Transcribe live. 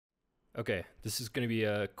Okay, this is going to be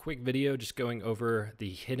a quick video just going over the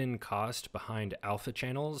hidden cost behind alpha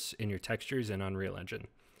channels in your textures in Unreal Engine.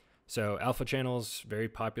 So alpha channels, very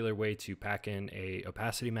popular way to pack in a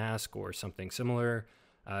opacity mask or something similar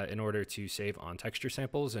in order to save on texture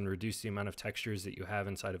samples and reduce the amount of textures that you have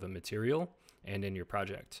inside of a material and in your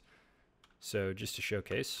project. So just to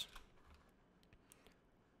showcase,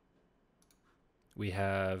 we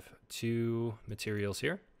have two materials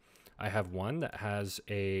here. I have one that has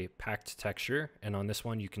a packed texture, and on this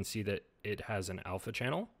one you can see that it has an alpha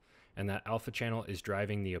channel, and that alpha channel is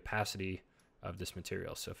driving the opacity of this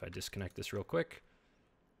material. So if I disconnect this real quick,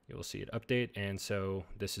 you will see it update, and so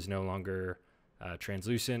this is no longer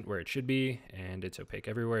translucent where it should be, and it's opaque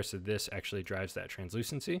everywhere, so this actually drives that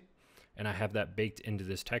translucency, and I have that baked into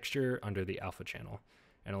this texture under the alpha channel.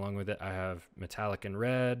 And along with it I have metallic in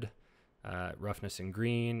red, roughness in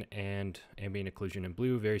green, and ambient occlusion in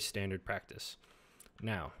blue. Very standard practice.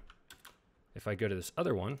 Now, if I go to this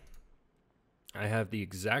other one, I have the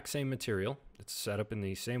exact same material. It's set up in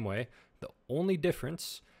the same way. The only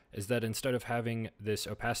difference is that instead of having this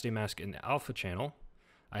opacity mask in the alpha channel,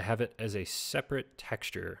 I have it as a separate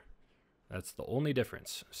texture. That's the only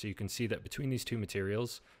difference. So you can see that between these two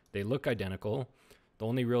materials, they look identical. The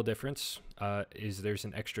only real difference is there's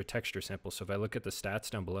an extra texture sample. So if I look at the stats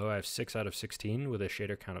down below, I have 6 out of 16 with a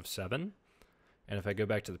shader count of 7. And if I go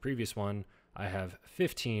back to the previous one, I have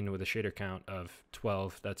 15 with a shader count of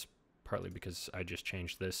 12. That's partly because I just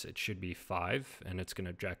changed this. It should be 5, and it's going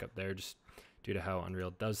to jack up there just due to how Unreal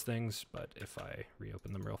does things. But if I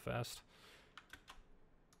reopen them real fast,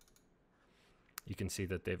 you can see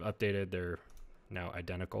that they've updated. They're now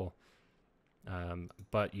identical.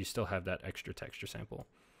 But you still have that extra texture sample.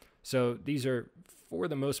 So these are, for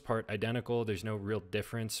the most part, identical. There's no real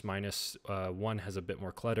difference, minus one has a bit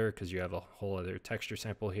more clutter because you have a whole other texture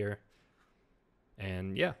sample here.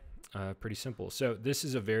 And yeah, pretty simple. So this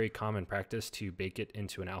is a very common practice to bake it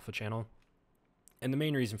into an alpha channel. And the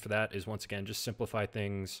main reason for that is, once again, just simplify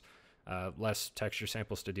things, less texture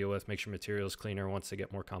samples to deal with, makes your materials cleaner once they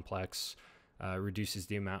get more complex, reduces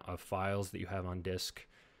the amount of files that you have on disk.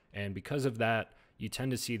 And because of that, you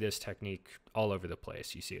tend to see this technique all over the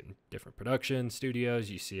place. You see it in different production studios,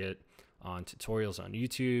 you see it on tutorials on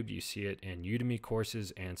YouTube, you see it in Udemy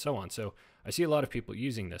courses, and so on. So I see a lot of people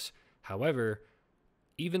using this. However,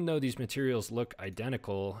 even though these materials look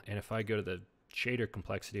identical, and if I go to the shader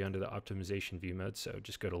complexity under the optimization view mode, so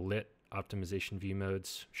just go to lit optimization view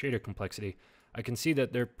modes, shader complexity, I can see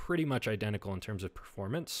that they're pretty much identical in terms of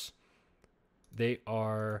performance. They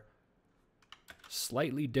are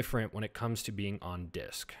slightly different when it comes to being on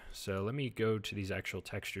disk. So let me go to these actual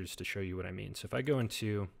textures to show you what I mean. So if I go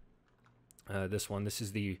into this one, this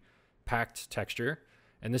is the packed texture,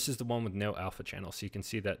 and this is the one with no alpha channel. So you can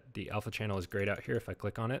see that the alpha channel is grayed out here. If I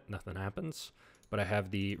click on it, nothing happens. But I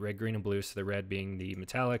have the red, green, and blue. So the red being the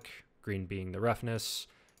metallic, green being the roughness,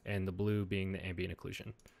 and the blue being the ambient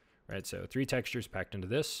occlusion. Right, so 3 textures packed into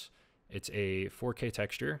this. It's a 4K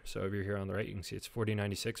texture. So over here on the right, you can see it's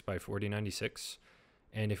 4096 by 4096.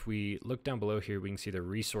 And if we look down below here, we can see the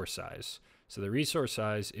resource size. So the resource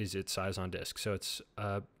size is its size on disk. So it's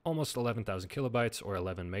almost 11,000 kilobytes or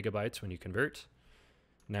 11 megabytes when you convert.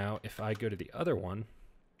 Now, if I go to the other one,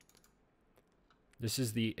 this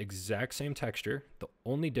is the exact same texture. The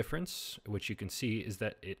only difference, which you can see, is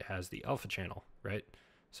that it has the alpha channel, right?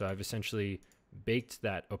 So I've essentially baked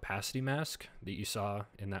that opacity mask that you saw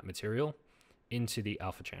in that material into the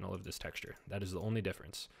alpha channel of this texture. That is the only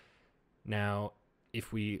difference. Now,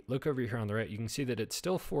 if we look over here on the right, you can see that it's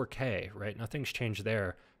still 4K, right? Nothing's changed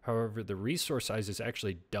there. However, the resource size is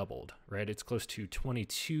actually doubled, right? It's close to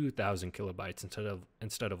 22,000 kilobytes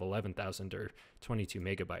instead of 11,000 or 22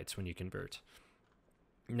 megabytes when you convert.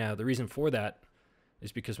 Now, the reason for that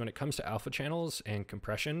is because when it comes to alpha channels and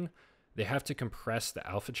compression, they have to compress the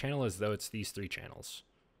alpha channel as though it's these 3 channels,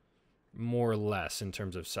 more or less in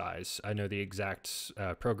terms of size. I know the exact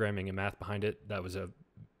programming and math behind it. That was a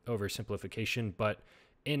oversimplification, but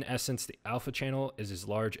in essence, the alpha channel is as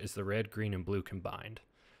large as the red, green, and blue combined.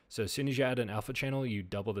 So as soon as you add an alpha channel, you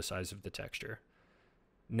double the size of the texture.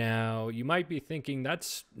 Now, you might be thinking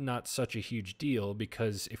that's not such a huge deal,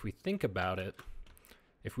 because if we think about it,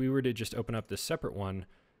 if we were to just open up this separate one,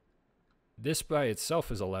 this by itself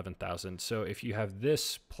is 11,000. So if you have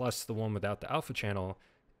this plus the one without the alpha channel,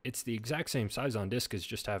 it's the exact same size on disk as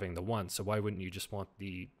just having the one. So why wouldn't you just want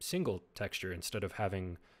the single texture instead of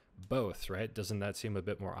having both, right? Doesn't that seem a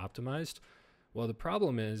bit more optimized? Well, the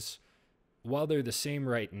problem is, while they're the same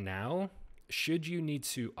right now, should you need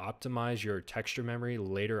to optimize your texture memory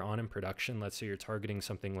later on in production, let's say you're targeting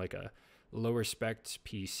something like a lower spec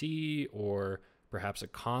PC or perhaps a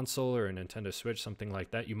console or a Nintendo Switch, something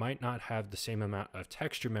like that, you might not have the same amount of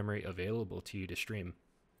texture memory available to you to stream.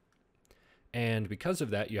 And because of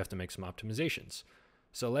that, you have to make some optimizations.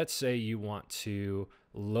 So let's say you want to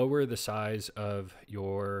lower the size of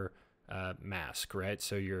your mask, right?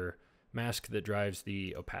 So your mask that drives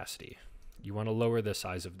the opacity. You want to lower the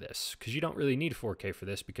size of this because you don't really need 4K for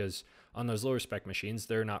this, because on those lower spec machines,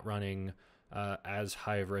 they're not running as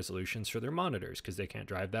high of resolutions for their monitors because they can't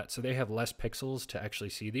drive that. So they have less pixels to actually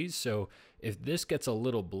see these. So if this gets a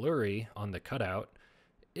little blurry on the cutout,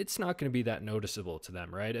 it's not going to be that noticeable to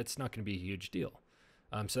them, right? It's not going to be a huge deal.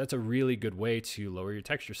 So that's a really good way to lower your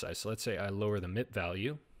texture size. So let's say I lower the MIP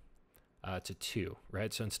value to 2,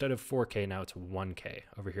 right? So instead of 4K, now it's 1K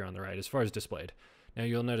over here on the right as far as displayed. Now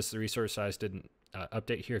you'll notice the resource size didn't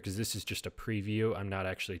update here because this is just a preview. I'm not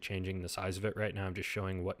actually changing the size of it right now. I'm just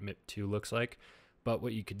showing what MIP2 looks like. But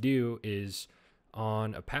what you could do is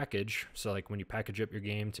on a package, so like when you package up your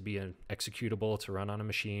game to be an executable to run on a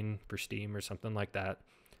machine for Steam or something like that,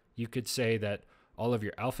 you could say that all of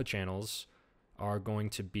your alpha channels are going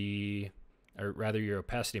to be, or rather your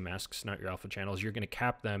opacity masks, not your alpha channels, you're going to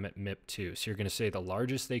cap them at MIP2. So you're going to say the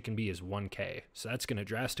largest they can be is 1K. So that's going to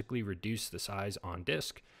drastically reduce the size on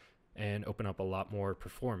disk and open up a lot more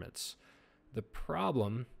performance. The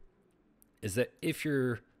problem is that if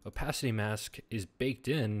your opacity mask is baked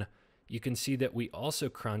in, you can see that we also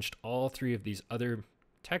crunched all 3 of these other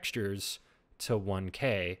textures to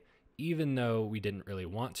 1K, even though we didn't really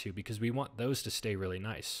want to, because we want those to stay really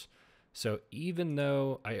nice. So even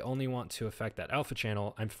though I only want to affect that alpha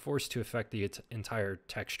channel, I'm forced to affect the entire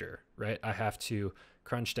texture, right? I have to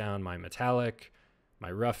crunch down my metallic,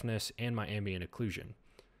 my roughness, and my ambient occlusion.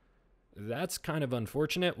 That's kind of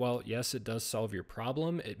unfortunate. While yes, it does solve your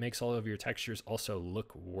problem, it makes all of your textures also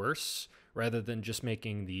look worse rather than just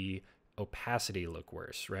making the opacity look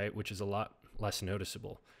worse, right? Which is a lot less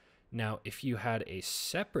noticeable. Now, if you had a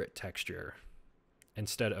separate texture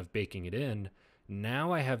instead of baking it in,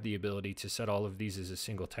 now I have the ability to set all of these as a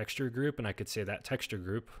single texture group, and I could say that texture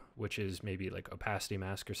group, which is maybe like opacity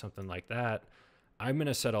mask or something like that, I'm going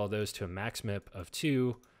to set all those to a max MIP of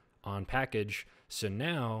 2 on package. So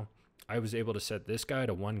now I was able to set this guy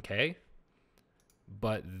to 1K,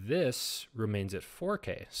 but this remains at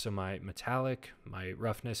 4K. So my metallic, my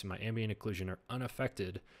roughness, and my ambient occlusion are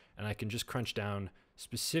unaffected, and I can just crunch down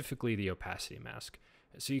specifically the opacity mask.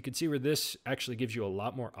 So you can see where this actually gives you a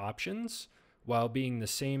lot more options while being the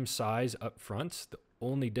same size up front. The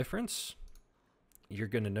only difference you're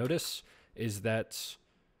going to notice is that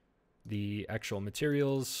the actual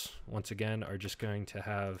materials, once again, are just going to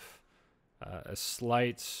have a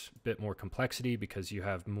slight bit more complexity because you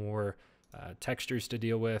have more textures to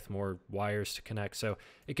deal with, more wires to connect. So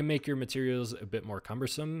it can make your materials a bit more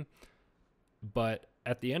cumbersome, but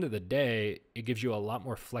at the end of the day, it gives you a lot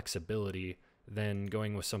more flexibility than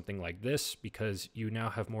going with something like this, because you now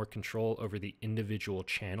have more control over the individual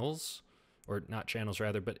channels, or not channels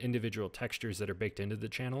rather, but individual textures that are baked into the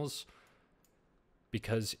channels,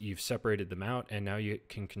 because you've separated them out and now you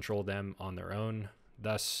can control them on their own.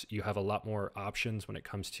 Thus, you have a lot more options when it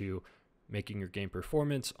comes to making your game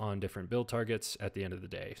performance on different build targets at the end of the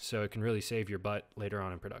day. So it can really save your butt later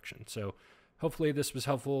on in production. So hopefully this was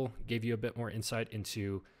helpful, gave you a bit more insight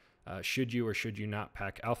into should you or should you not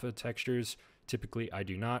pack alpha textures. Typically, I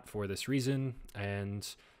do not for this reason, and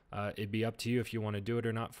it'd be up to you if you want to do it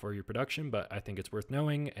or not for your production, but I think it's worth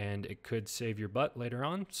knowing, and it could save your butt later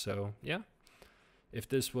on. So yeah, if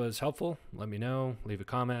this was helpful, let me know, leave a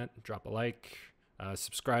comment, drop a like,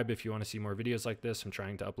 subscribe if you want to see more videos like this. I'm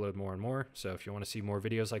trying to upload more and more, so if you want to see more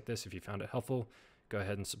videos like this, if you found it helpful, go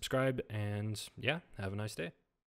ahead and subscribe, and yeah, have a nice day.